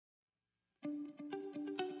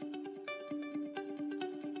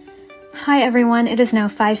Hi everyone, it is now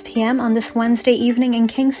 5 p.m. on this Wednesday evening in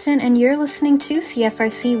Kingston, and you're listening to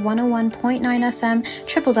CFRC 101.9 FM,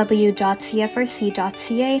 www.cfrc.ca.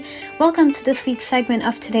 Welcome to this week's segment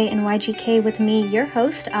of Today in YGK with me, your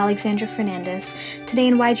host, Alexandra Fernandez. Today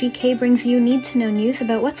in YGK brings you need-to-know news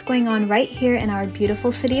about what's going on right here in our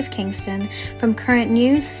beautiful city of Kingston. From current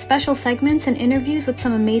news, special segments, and interviews with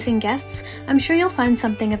some amazing guests, I'm sure you'll find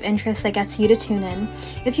something of interest that gets you to tune in.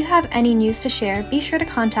 If you have any news to share, be sure to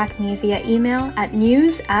contact me via email at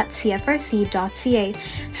news@cfrc.ca.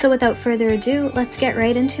 So without further ado, let's get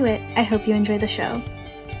right into it. I hope you enjoy the show.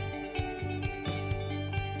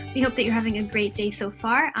 We hope that you're having a great day so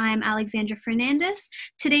far. I'm Alexandra Fernandez.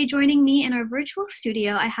 Today, joining me in our virtual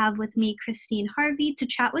studio, I have with me Christine Harvey to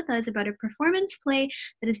chat with us about a performance play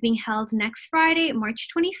that is being held next Friday, March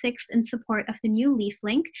 26th, in support of the New Leaf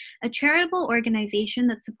Link, a charitable organization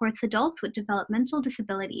that supports adults with developmental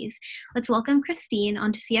disabilities. Let's welcome Christine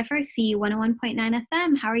onto CFRC 101.9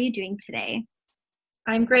 FM. How are you doing today?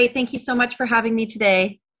 I'm great. Thank you so much for having me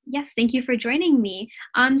today. Yes, thank you for joining me.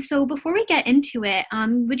 So before we get into it,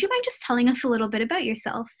 would you mind just telling us a little bit about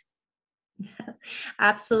yourself?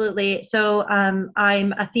 Absolutely. So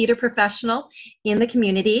I'm a theater professional in the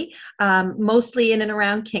community, mostly in and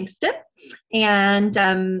around Kingston. And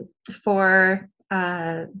for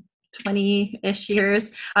 20-ish years,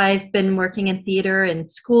 I've been working in theater in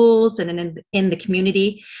schools and in the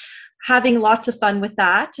community, having lots of fun with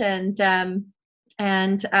that.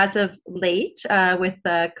 And as of late, with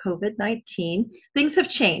COVID-19, things have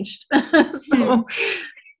changed.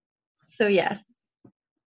 So yes.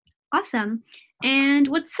 Awesome. And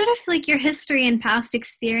what's sort of like your history and past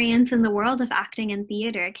experience in the world of acting and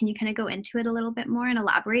theater? Can you kind of go into it a little bit more and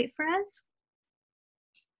elaborate for us?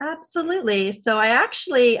 Absolutely. So I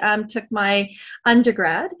actually took my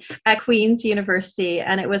undergrad at Queen's University,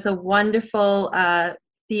 and it was a wonderful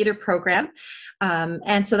theater program.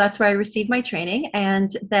 And so that's where I received my training.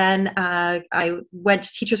 And then I went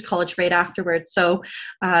to Teachers College right afterwards. So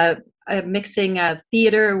mixing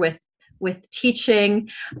theater with teaching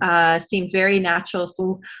seemed very natural.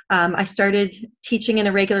 So I started teaching in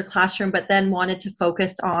a regular classroom, but then wanted to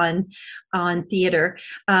focus on theater.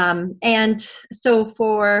 And so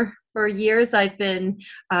for years, I've been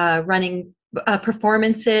running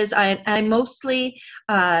performances. I mostly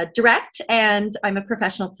direct, and I'm a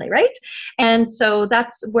professional playwright, and so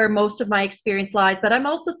that's where most of my experience lies. But I'm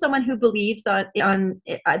also someone who believes on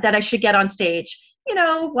that I should get on stage,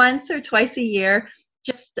 once or twice a year,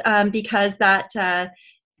 just because that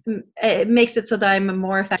it makes it so that I'm a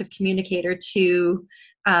more effective communicator to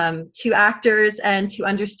actors and to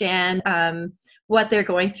understand what they're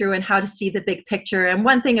going through and how to see the big picture. And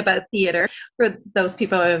one thing about theater, for those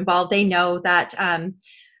people who are involved, they know that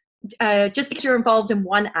just because you're involved in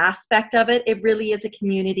one aspect of it, it really is a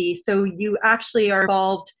community. So you actually are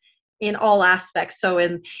involved in all aspects. So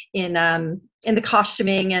in the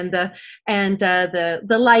costuming and the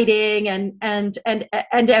lighting and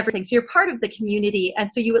everything. So you're part of the community,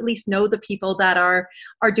 and so you at least know the people that are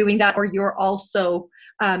doing that, or you're also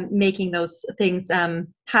making those things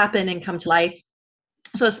happen and come to life.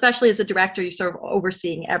 So especially as a director, you're sort of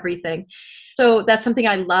overseeing everything. So that's something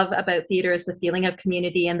I love about theater, is the feeling of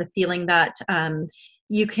community and the feeling that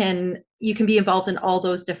you can be involved in all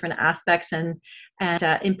those different aspects and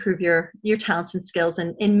improve your talents and skills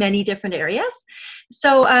in many different areas.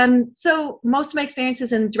 So most of my experience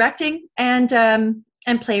is in directing and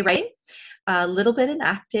playwriting, a little bit in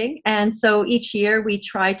acting. And so each year we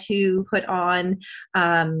try to put on,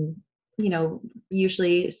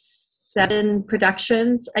 usually 7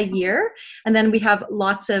 productions a year, and then we have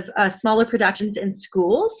lots of smaller productions in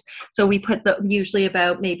schools. So we put usually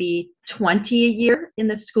about maybe 20 a year in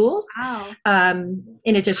the schools. Wow.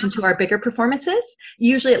 In addition to our bigger performances,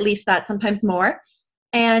 usually at least that, sometimes more.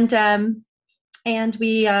 And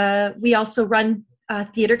we also run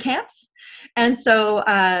theater camps. And so,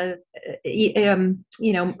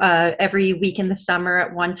 every week in the summer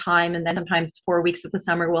at one time, and then sometimes 4 weeks of the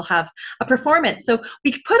summer, we'll have a performance. So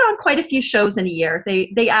we put on quite a few shows in a year.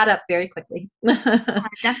 They add up very quickly. It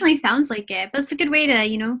definitely sounds like it, but it's a good way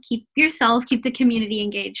to, keep the community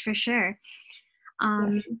engaged for sure.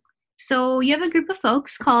 So you have a group of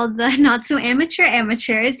folks called the Not So Amateur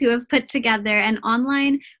Amateurs who have put together an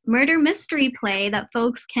online murder mystery play that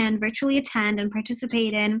folks can virtually attend and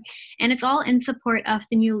participate in, and it's all in support of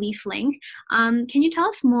the New Leaf Link. Can you tell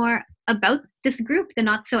us more about this group, the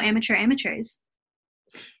Not So Amateur Amateurs?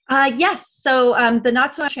 Yes. So the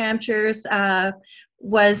Not So Amateur Amateurs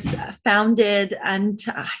was founded, and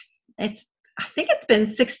it's I think it's been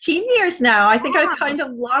 16 years now. I think I've kind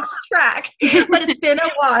of lost track, but it's been a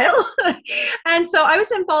while. And so I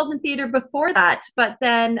was involved in theater before that, but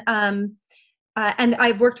then, and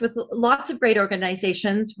I've worked with lots of great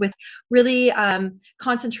organizations with really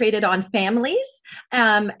concentrated on families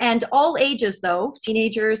and all ages, though,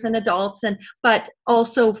 teenagers and adults, but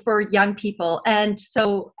also for young people. And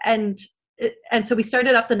so we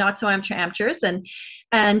started up the Not So Amateurs, and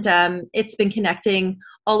it's been connecting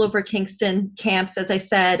all over Kingston camps. As I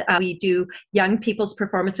said, we do young people's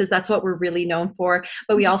performances. That's what we're really known for.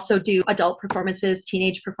 But we also do adult performances,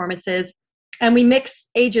 teenage performances, and we mix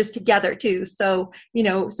ages together too. So,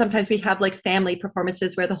 sometimes we have like family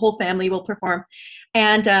performances where the whole family will perform.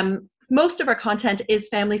 And most of our content is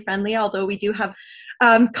family friendly, although we do have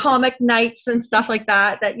comic nights and stuff like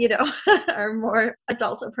that are more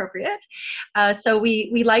adult appropriate. So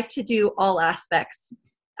we like to do all aspects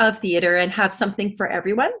of theater and have something for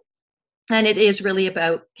everyone. And it is really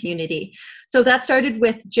about community. So that started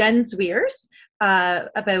with Jen Zwiers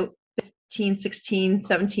about 15, 16,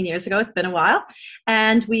 17 years ago. It's been a while.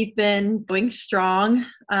 And we've been going strong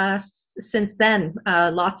since then.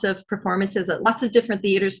 Lots of performances at lots of different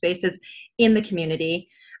theater spaces in the community.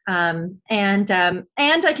 And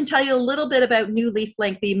I can tell you a little bit about New Leaf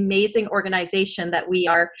Link, the amazing organization that we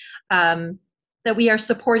are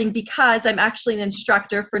supporting, because I'm actually an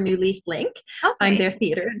instructor for New Leaf Link. Okay. I'm their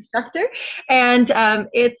theater instructor, and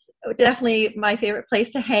it's definitely my favorite place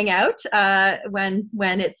to hang out when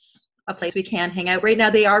it's a place we can hang out. Right now,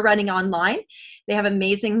 they are running online. They have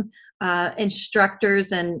amazing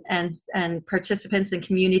instructors and participants and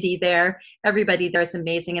community there. Everybody there is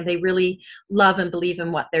amazing, and they really love and believe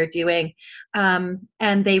in what they're doing.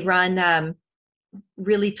 And they run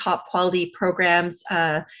really top quality programs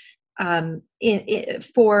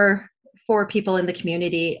for people in the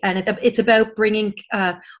community, and it's about bringing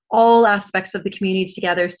all aspects of the community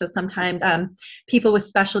together. So sometimes people with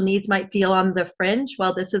special needs might feel on the fringe.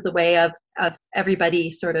 Well, this is a way of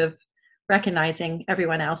everybody sort of recognizing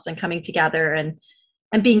everyone else and coming together and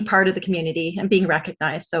being part of the community and being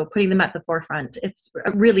recognized. So putting them at the forefront. It's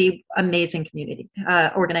a really amazing community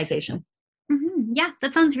organization. Mm-hmm. Yeah,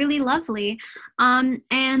 that sounds really lovely. And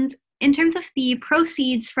in terms of the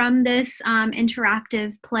proceeds from this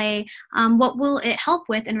interactive play, what will it help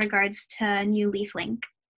with in regards to New Leaf Link?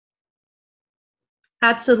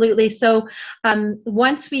 Absolutely. So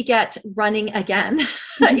once we get running again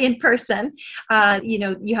in person,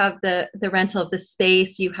 you have the rental of the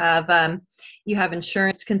space, you have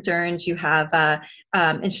insurance concerns, you have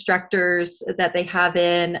instructors that they have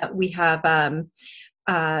in. We have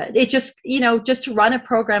it just to run a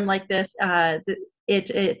program like this.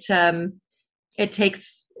 It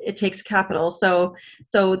takes capital. So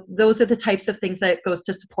those are the types of things that it goes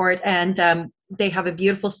to support. And they have a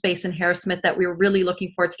beautiful space in Harrismith that we're really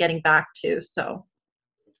looking forward to getting back to. So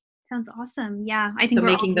sounds awesome. Yeah, I think so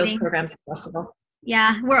making those programs possible.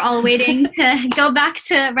 Yeah, we're all waiting to go back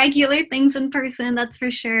to regular things in person. That's for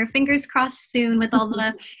sure. Fingers crossed soon with all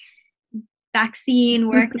the vaccine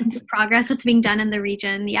work and progress that's being done in the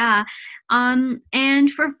region. Yeah.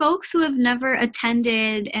 And for folks who have never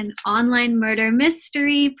attended an online murder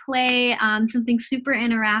mystery play, something super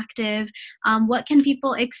interactive, what can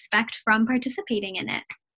people expect from participating in it?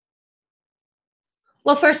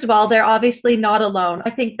 Well, first of all, they're obviously not alone. I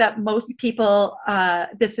think that most people,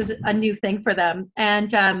 this is a new thing for them.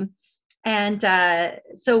 And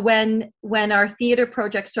so when our theater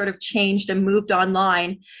project sort of changed and moved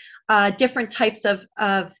online, different types of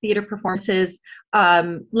theater performances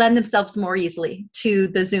lend themselves more easily to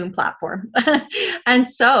the Zoom platform. And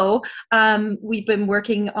so we've been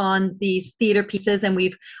working on these theater pieces, and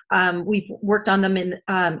we've worked on them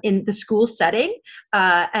in the school setting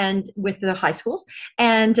and with the high schools,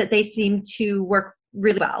 and they seem to work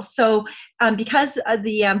really well. So because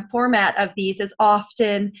the format of these is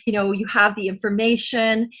often, you have the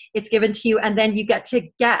information, it's given to you, and then you get to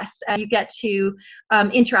guess and you get to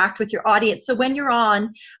interact with your audience. So when you're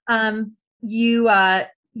on, you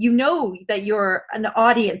know that you're an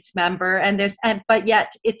audience member, but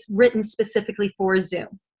yet it's written specifically for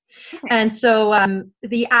Zoom. Okay. And so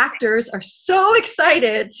the actors are so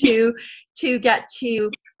excited to get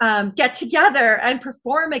together and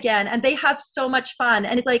perform again, and they have so much fun.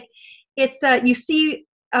 And it's you see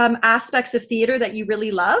aspects of theater that you really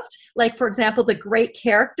loved, like for example the great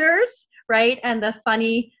characters, right, and the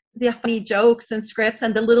funny jokes and scripts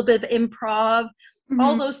and the little bit of improv.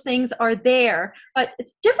 all those things are there, but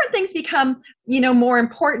different things become, more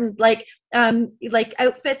important, like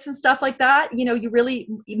outfits and stuff like that. You really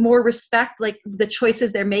more respect like the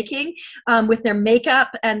choices they're making with their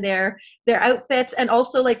makeup and their outfits, and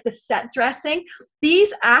also like the set dressing.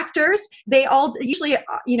 These actors, they all usually,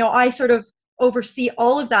 I sort of oversee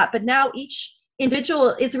all of that, but now each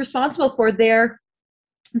individual is responsible for their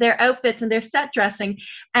outfits and their set dressing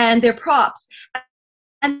and their props,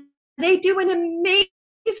 and they do an amazing,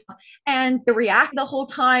 and they react the whole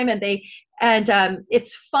time, and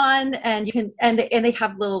it's fun, and you can, and they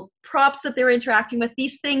have little props that they're interacting with.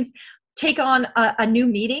 These things take on a new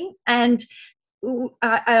meaning, and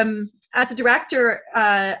as a director,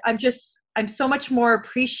 I'm so much more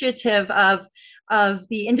appreciative of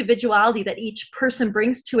the individuality that each person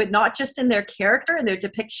brings to it, not just in their character and their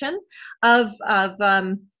depiction of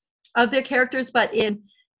their characters, but in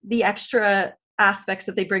the extra aspects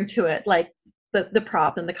that they bring to it, like the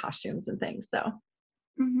props and the costumes and things. So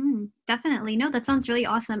definitely. No, that sounds really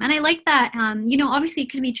awesome. And I like that, obviously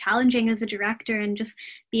it can be challenging as a director, and just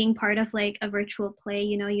being part of like a virtual play,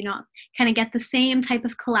 you not kind of get the same type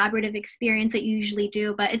of collaborative experience that you usually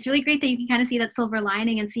do, but it's really great that you can kind of see that silver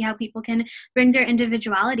lining and see how people can bring their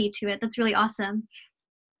individuality to it. That's really awesome.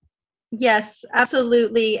 Yes,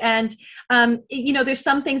 absolutely. And, there's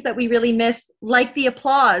some things that we really miss, like the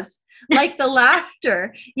applause, like the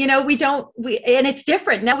laughter. And it's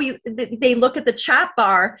different now. They look at the chat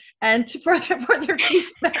bar and for their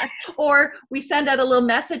feedback, or we send out a little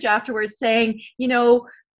message afterwards saying,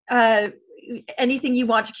 anything you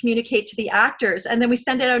want to communicate to the actors, and then we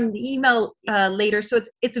send it out an email later. So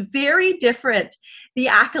it's very different, the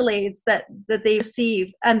accolades that they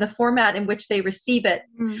receive and the format in which they receive it.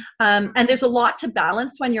 And there's a lot to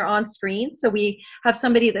balance when you're on screen. So we have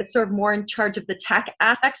somebody that's sort of more in charge of the tech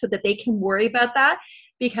aspect, so that they can worry about that,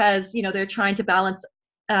 because they're trying to balance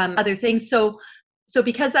other things. So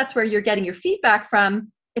because that's where you're getting your feedback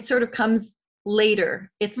from, it sort of comes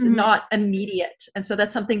later. It's not immediate, and so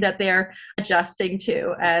that's something that they're adjusting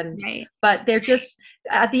to. And but they're just,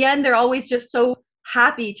 at the end, they're always just so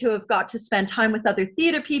happy to have got to spend time with other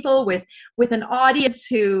theater people, with an audience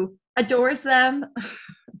who adores them.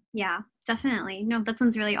 Yeah, definitely. No, that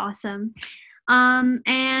sounds really awesome.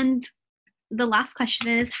 And the last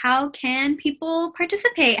question is, how can people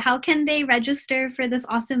participate? How can they register for this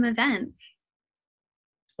awesome event?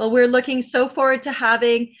 Well, we're looking so forward to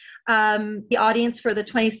having the audience for the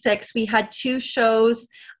 26th. We had 2 shows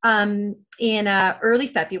in early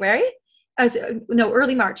February.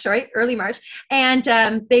 Early March.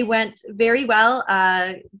 And they went very well.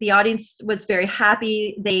 The audience was very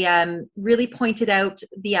happy. They really pointed out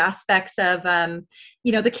the aspects of,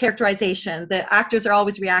 the characterization. The actors are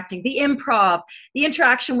always reacting. The improv, the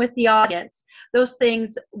interaction with the audience. Those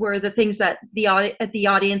things were the things that the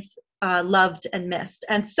audience loved and missed.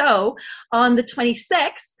 And so on the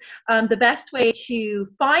 26th, the best way to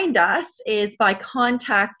find us is by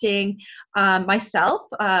contacting myself,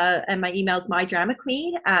 and my email is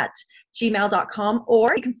mydramaqueen@gmail.com,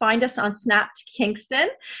 or you can find us on Snapped Kingston.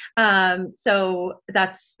 So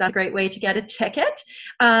that's a great way to get a ticket.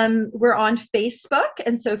 We're on Facebook,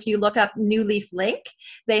 and so if you look up New Leaf Link,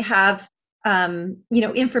 they have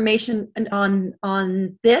information on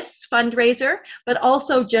this fundraiser, but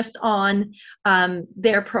also just on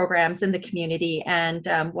their programs in the community, and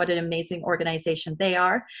what an amazing organization they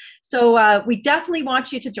are. So we definitely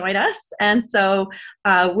want you to join us, and so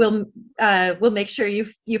we'll make sure you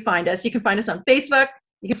find us. You can find us on Facebook.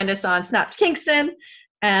 You can find us on Snapped Kingston,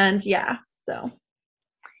 and so.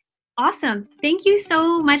 Awesome. Thank you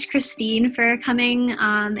so much, Christine, for coming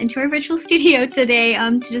into our virtual studio today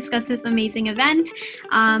to discuss this amazing event.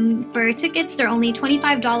 For tickets, they're only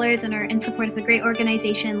 $25 and are in support of a great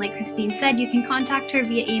organization. Like Christine said, you can contact her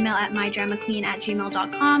via email at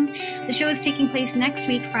mydramaqueen@gmail.com. The show is taking place next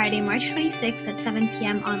week, Friday, March 26th at 7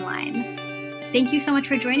 p.m. online. Thank you so much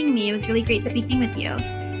for joining me. It was really great speaking with you.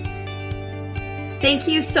 Thank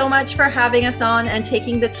you so much for having us on and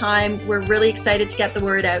taking the time. We're really excited to get the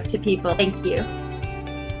word out to people. Thank you.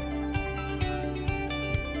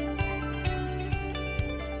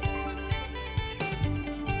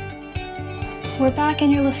 We're back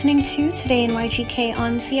and you're listening to Today in YGK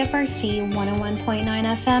on CFRC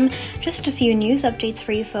 101.9 FM. Just a few news updates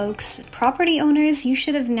for you folks. Property owners, you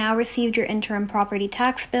should have now received your interim property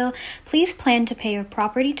tax bill. Please plan to pay your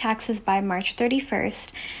property taxes by March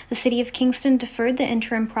 31st. The City of Kingston deferred the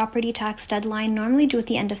interim property tax deadline, normally due at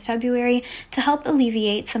the end of February, to help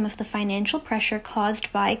alleviate some of the financial pressure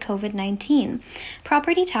caused by COVID-19.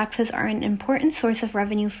 Property taxes are an important source of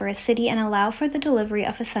revenue for a city and allow for the delivery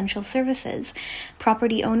of essential services.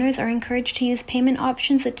 Property owners are encouraged to use payment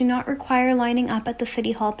options that do not require lining up at the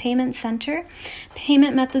City Hall Payment Center.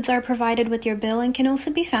 Payment methods are provided with your bill and can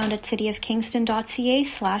also be found at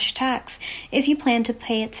cityofkingston.ca/tax. If you plan to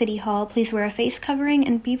pay at City Hall, please wear a face covering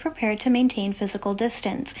and be prepared to maintain physical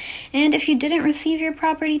distance. And if you didn't receive your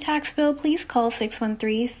property tax bill, please call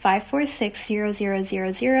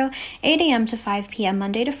 613-546-0000, 8 a.m. to 5 p.m.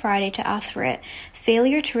 Monday to Friday to ask for it.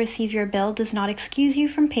 Failure to receive your bill does not excuse you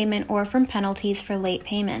from payment or from penalties for late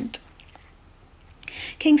payment.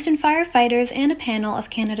 Kingston firefighters and a panel of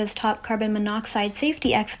Canada's top carbon monoxide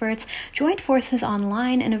safety experts joined forces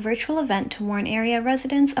online in a virtual event to warn area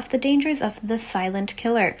residents of the dangers of the silent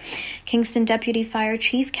killer. Kingston Deputy Fire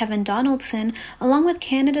Chief Kevin Donaldson, along with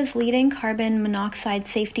Canada's leading carbon monoxide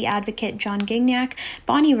safety advocate John Gignac,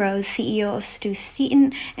 Bonnie Rose, CEO of Stu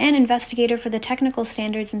Seaton and investigator for the Technical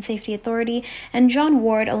Standards and Safety Authority, and John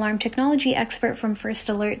Ward, alarm technology expert from First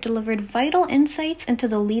Alert, delivered vital insights into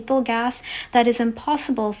the lethal gas that is impossible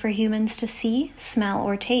for humans to see, smell,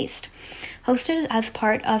 or taste. Hosted as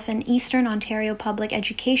part of an Eastern Ontario public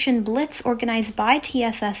education blitz organized by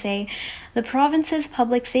TSSA, the province's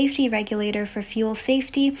public safety regulator for fuel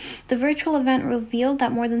safety, the virtual event revealed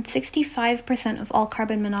that more than 65% of all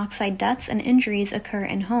carbon monoxide deaths and injuries occur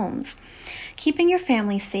in homes. Keeping your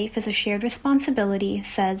family safe is a shared responsibility,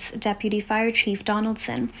 says Deputy Fire Chief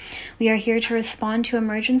Donaldson. We are here to respond to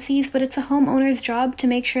emergencies, but it's a homeowner's job to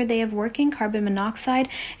make sure they have working carbon monoxide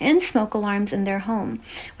and smoke alarms in their home.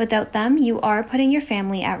 Without them, you are putting your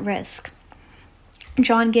family at risk.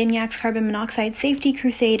 John Gignac's carbon monoxide safety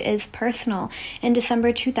crusade is personal. In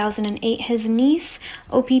December 2008, his niece,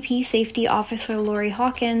 OPP safety officer Lori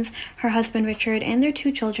Hawkins, her husband Richard, and their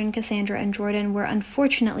 2 children, Cassandra and Jordan, were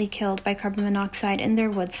unfortunately killed by carbon monoxide in their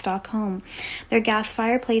Woodstock home. Their gas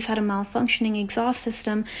fireplace had a malfunctioning exhaust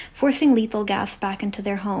system, forcing lethal gas back into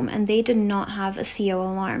their home, and they did not have a CO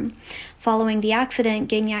alarm. Following the accident,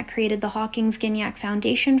 Gignac created the Hawkins-Gignac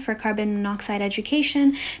Foundation for Carbon Monoxide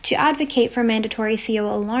Education to advocate for mandatory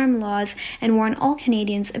CO alarm laws and warn all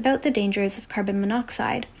Canadians about the dangers of carbon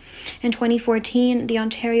monoxide. In 2014, the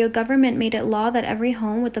Ontario government made it law that every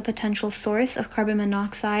home with a potential source of carbon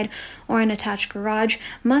monoxide or an attached garage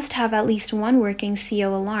must have at least one working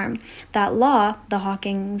CO alarm. That law, the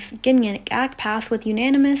Hawkins-Gignac Act, passed with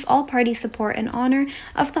unanimous all-party support and honor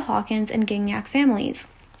of the Hawkins and Gignac families.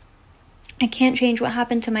 I can't change what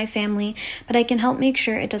happened to my family, but I can help make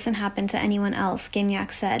sure it doesn't happen to anyone else,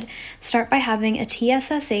 Gignac said. Start by having a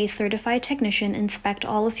TSSA certified technician inspect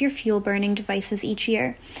all of your fuel-burning devices each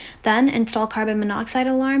year. Then install carbon monoxide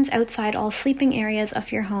alarms outside all sleeping areas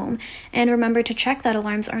of your home, and remember to check that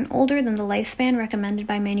alarms aren't older than the lifespan recommended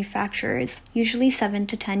by manufacturers, usually 7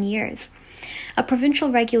 to 10 years. A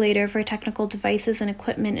provincial regulator for technical devices and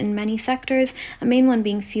equipment in many sectors, a main one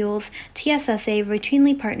being fuels, TSSA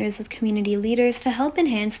routinely partners with community leaders to help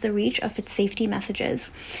enhance the reach of its safety messages.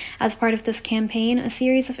 As part of this campaign, a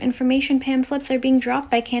series of information pamphlets are being dropped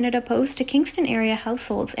by Canada Post to Kingston area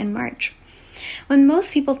households in March. When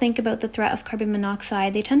most people think about the threat of carbon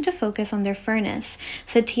monoxide, they tend to focus on their furnace,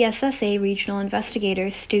 said TSSA regional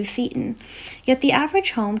investigator Stu Seaton. Yet the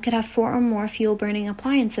average home could have 4 or more fuel-burning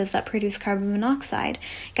appliances that produce carbon monoxide.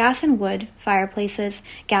 Gas and wood, fireplaces,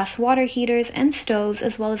 gas water heaters, and stoves,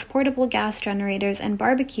 as well as portable gas generators and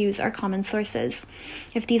barbecues are common sources.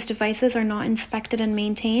 If these devices are not inspected and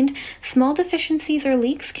maintained, small deficiencies or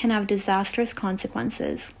leaks can have disastrous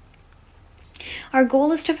consequences. Our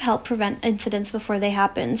goal is to help prevent incidents before they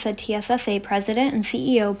happen, said TSSA President and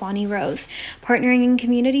CEO Bonnie Rose. Partnering in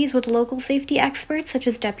communities with local safety experts such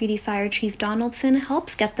as Deputy Fire Chief Donaldson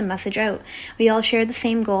helps get the message out. We all share the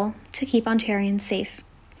same goal, to keep Ontarians safe.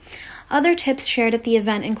 Other tips shared at the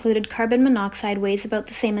event included carbon monoxide weighs about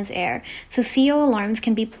the same as air, so CO alarms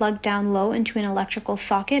can be plugged down low into an electrical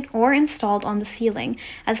socket or installed on the ceiling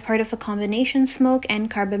as part of a combination smoke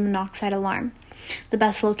and carbon monoxide alarm. The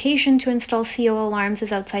best location to install CO alarms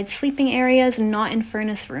is outside sleeping areas, not in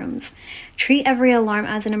furnace rooms. Treat every alarm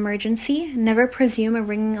as an emergency. Never presume a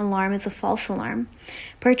ringing alarm is a false alarm.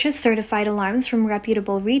 Purchase certified alarms from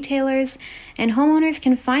reputable retailers, and homeowners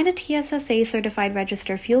can find a TSSA certified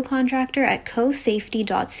registered fuel contractor at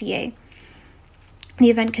cosafety.ca. The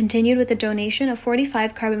event continued with a donation of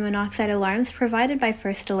 45 carbon monoxide alarms provided by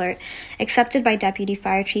First Alert, accepted by Deputy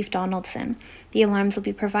Fire Chief Donaldson. The alarms will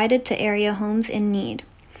be provided to area homes in need.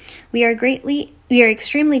 We are greatly We are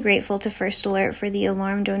extremely grateful to First Alert for the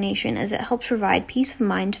alarm donation, as it helps provide peace of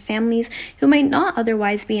mind to families who might not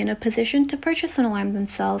otherwise be in a position to purchase an alarm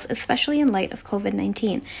themselves, especially in light of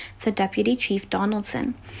COVID-19, said Deputy Chief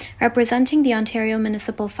Donaldson. Representing the Ontario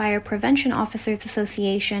Municipal Fire Prevention Officers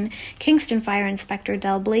Association, Kingston Fire Inspector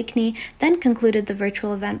Del Blakeney then concluded the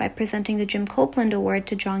virtual event by presenting the Jim Copeland Award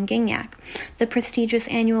to John Gignac. The prestigious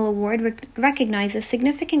annual award recognizes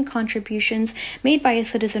significant contributions made by a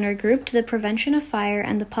citizen or group to the prevention of fire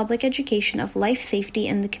and the public education of life safety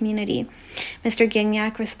in the community. Mr.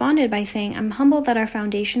 Gignac responded by saying, "I'm humbled that our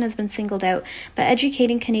foundation has been singled out, but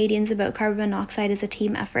educating Canadians about carbon monoxide is a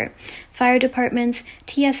team effort. Fire departments,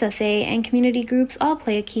 TSSA, and community groups all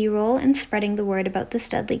play a key role in spreading the word about this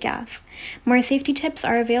deadly gas." More safety tips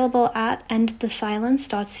are available at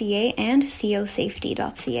endthesilence.ca and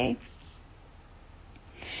cosafety.ca.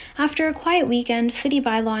 After a quiet weekend, City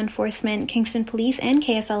Bylaw Enforcement, Kingston Police, and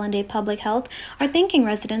KFL&A Public Health are thanking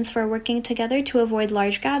residents for working together to avoid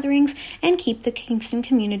large gatherings and keep the Kingston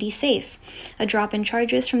community safe. A drop in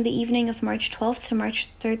charges from the evening of March 12th to March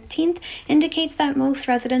 13th indicates that most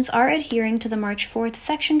residents are adhering to the March 4th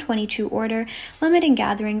Section 22 order, limiting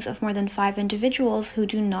gatherings of more than 5 individuals who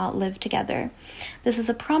do not live together. This is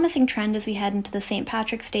a promising trend as we head into the St.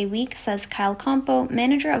 Patrick's Day week, says Kyle Compo,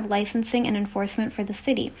 Manager of Licensing and Enforcement for the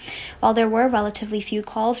city. While there were relatively few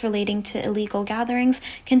calls relating to illegal gatherings,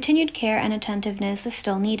 continued care and attentiveness is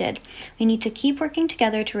still needed. We need to keep working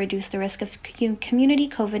together to reduce the risk of community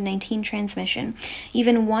COVID-19 transmission.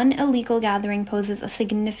 Even one illegal gathering poses a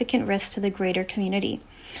significant risk to the greater community.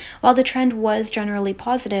 While the trend was generally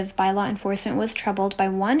positive, bylaw enforcement was troubled by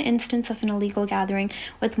one instance of an illegal gathering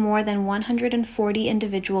with more than 140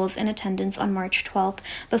 individuals in attendance on March 12th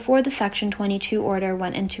before the Section 22 order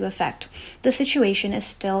went into effect. The situation is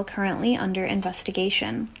still currently under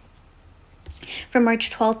investigation. From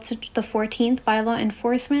March 12th to the 14th, bylaw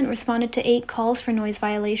enforcement responded to 8 calls for noise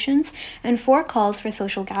violations and 4 calls for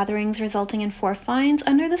social gatherings, resulting in 4 fines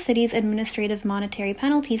under the city's Administrative Monetary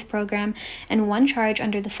Penalties Program and 1 charge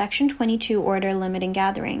under the Section 22 order limiting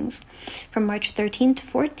gatherings. From March 13th to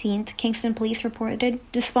 14th, Kingston Police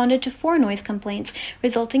responded to 4 noise complaints,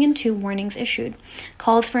 resulting in 2 warnings issued.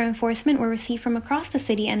 Calls for enforcement were received from across the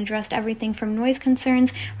city and addressed everything from noise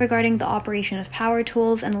concerns regarding the operation of power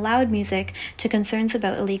tools and loud music to concerns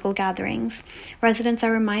about illegal gatherings. Residents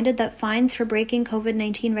are reminded that fines for breaking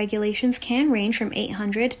COVID-19 regulations can range from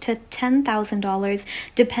 $800 to $10,000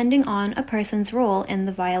 depending on a person's role in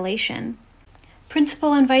the violation.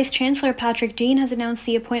 Principal and Vice Chancellor Patrick Dean has announced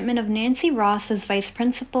the appointment of Nancy Ross as Vice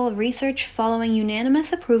Principal of Research following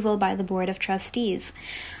unanimous approval by the Board of Trustees.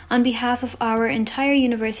 On behalf of our entire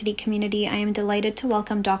university community, I am delighted to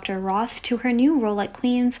welcome Dr. Ross to her new role at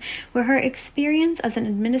Queen's, where her experience as an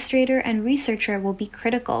administrator and researcher will be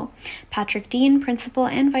critical, Patrick Dean, Principal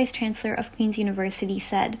and Vice Chancellor of Queen's University,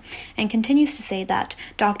 said, and continues to say that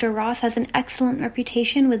Dr. Ross has an excellent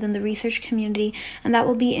reputation within the research community, and that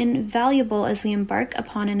will be invaluable as we embark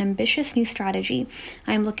upon an ambitious new strategy.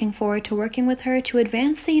 I am looking forward to working with her to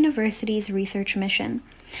advance the university's research mission.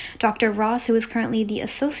 Dr. Ross, who is currently the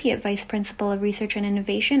Associate Vice Principal of Research and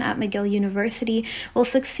Innovation at McGill University, will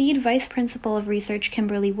succeed Vice Principal of Research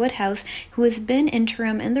Kimberly Woodhouse, who has been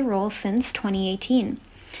interim in the role since 2018.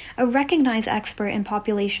 A recognized expert in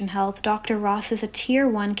population health, Dr. Ross is a Tier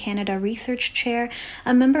 1 Canada Research Chair,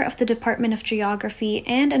 a member of the Department of Geography,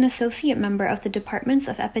 and an associate member of the Departments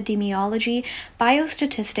of Epidemiology,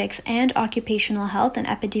 Biostatistics, and Occupational Health and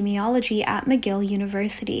Epidemiology at McGill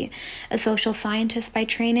University. A social scientist by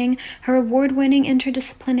training, her award-winning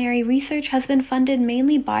interdisciplinary research has been funded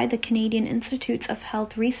mainly by the Canadian Institutes of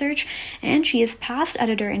Health Research, and she is past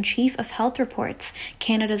editor-in-chief of Health Reports,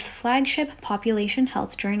 Canada's flagship population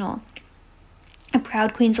health journal. A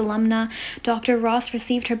proud Queen's alumna, Dr. Ross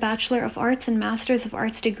received her Bachelor of Arts and Masters of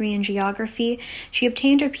Arts degree in Geography. She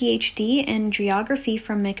obtained her PhD in Geography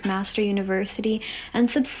from McMaster University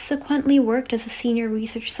and subsequently worked as a senior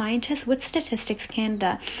research scientist with Statistics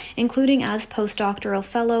Canada, including as postdoctoral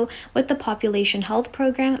fellow with the Population Health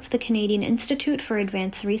Program of the Canadian Institute for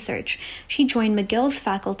Advanced Research. She joined McGill's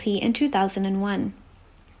faculty in 2001.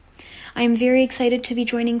 I am very excited to be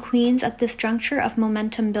joining Queen's at this juncture of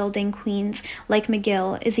momentum building. Queen's, like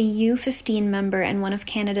McGill, is a U15 member and one of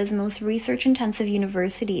Canada's most research-intensive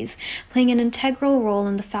universities, playing an integral role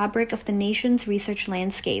in the fabric of the nation's research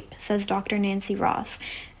landscape, says Dr. Nancy Ross.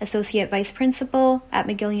 Associate Vice Principal at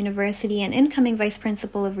McGill University, and incoming Vice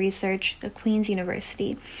Principal of Research at Queen's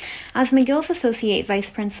University. As McGill's Associate Vice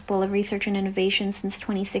Principal of Research and Innovation since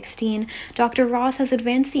 2016, Dr. Ross has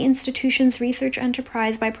advanced the institution's research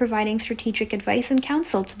enterprise by providing strategic advice and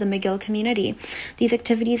counsel to the McGill community. These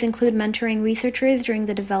activities include mentoring researchers during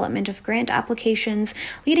the development of grant applications,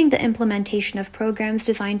 leading the implementation of programs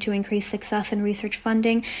designed to increase success in research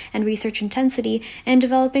funding and research intensity, and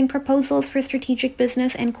developing proposals for strategic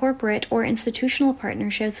business and corporate or institutional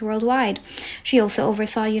partnerships worldwide. She also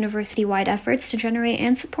oversaw university-wide efforts to generate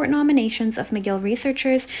and support nominations of McGill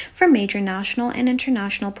researchers for major national and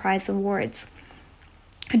international prize awards.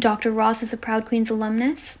 Dr. Ross is a proud Queen's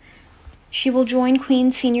alumnus. She will join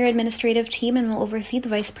Queen's senior administrative team and will oversee the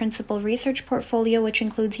Vice Principal research portfolio, which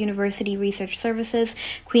includes university research services,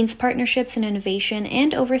 Queen's partnerships and innovation,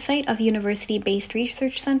 and oversight of university-based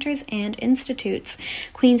research centers and institutes.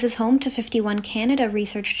 Queen's is home to 51 Canada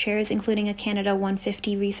research chairs, including a Canada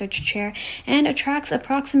 150 research chair, and attracts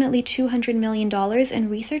approximately $200 million in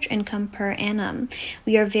research income per annum.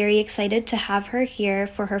 We are very excited to have her here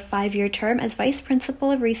for her 5-year term as Vice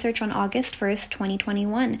Principal of Research on August 1st,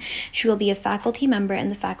 2021. She will be a faculty member in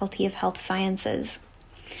the Faculty of Health Sciences.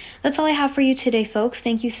 That's all I have for you today, folks.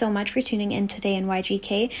 Thank you so much for tuning in today in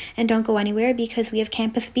YGK, and don't go anywhere because we have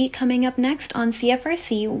Campus Beat coming up next on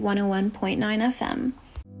CFRC 101.9 FM.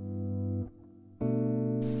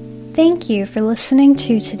 Thank you for listening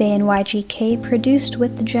to Today in YGK, produced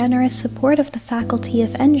with the generous support of the Faculty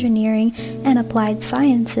of Engineering and Applied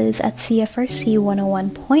Sciences at CFRC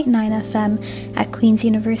 101.9 FM at Queen's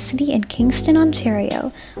University in Kingston,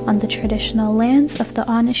 Ontario, on the traditional lands of the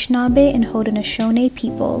Anishinaabe and Haudenosaunee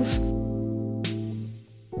peoples.